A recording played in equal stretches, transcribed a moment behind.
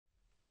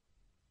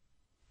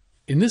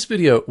In this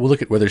video, we'll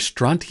look at whether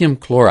strontium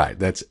chloride,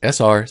 that's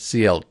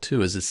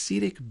SrCl2, is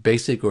acidic,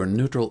 basic, or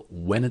neutral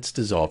when it's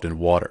dissolved in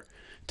water.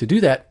 To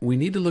do that, we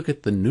need to look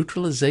at the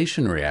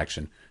neutralization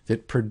reaction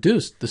that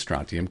produced the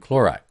strontium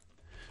chloride.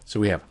 So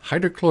we have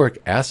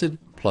hydrochloric acid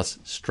plus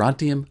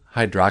strontium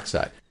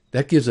hydroxide.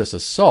 That gives us a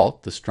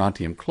salt, the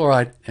strontium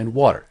chloride, and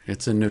water.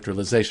 It's a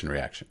neutralization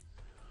reaction.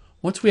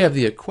 Once we have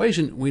the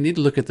equation, we need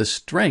to look at the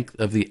strength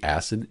of the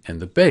acid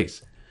and the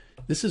base.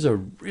 This is a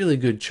really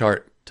good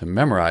chart to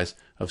memorize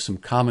of some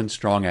common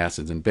strong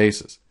acids and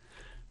bases.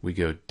 We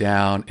go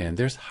down and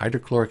there's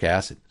hydrochloric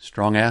acid,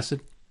 strong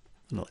acid,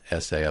 little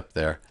SA up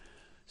there.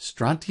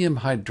 Strontium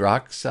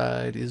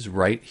hydroxide is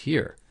right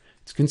here.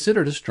 It's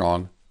considered a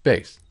strong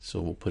base,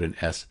 so we'll put an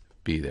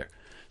SB there.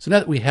 So now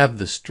that we have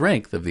the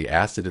strength of the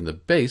acid and the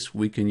base,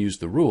 we can use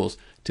the rules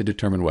to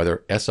determine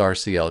whether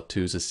SrCl2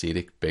 is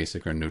acidic,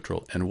 basic, or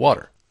neutral in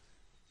water.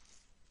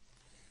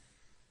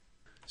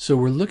 So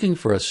we're looking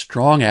for a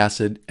strong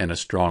acid and a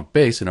strong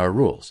base in our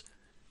rules.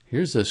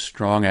 Here's a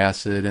strong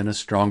acid and a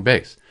strong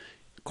base.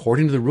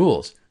 According to the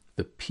rules,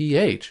 the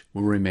pH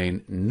will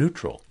remain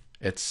neutral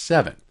at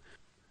 7.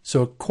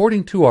 So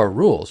according to our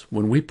rules,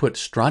 when we put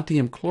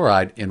strontium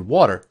chloride in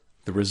water,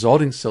 the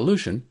resulting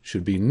solution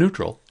should be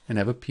neutral and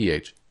have a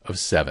pH of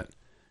 7.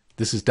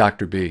 This is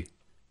Dr. B,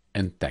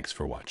 and thanks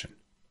for watching.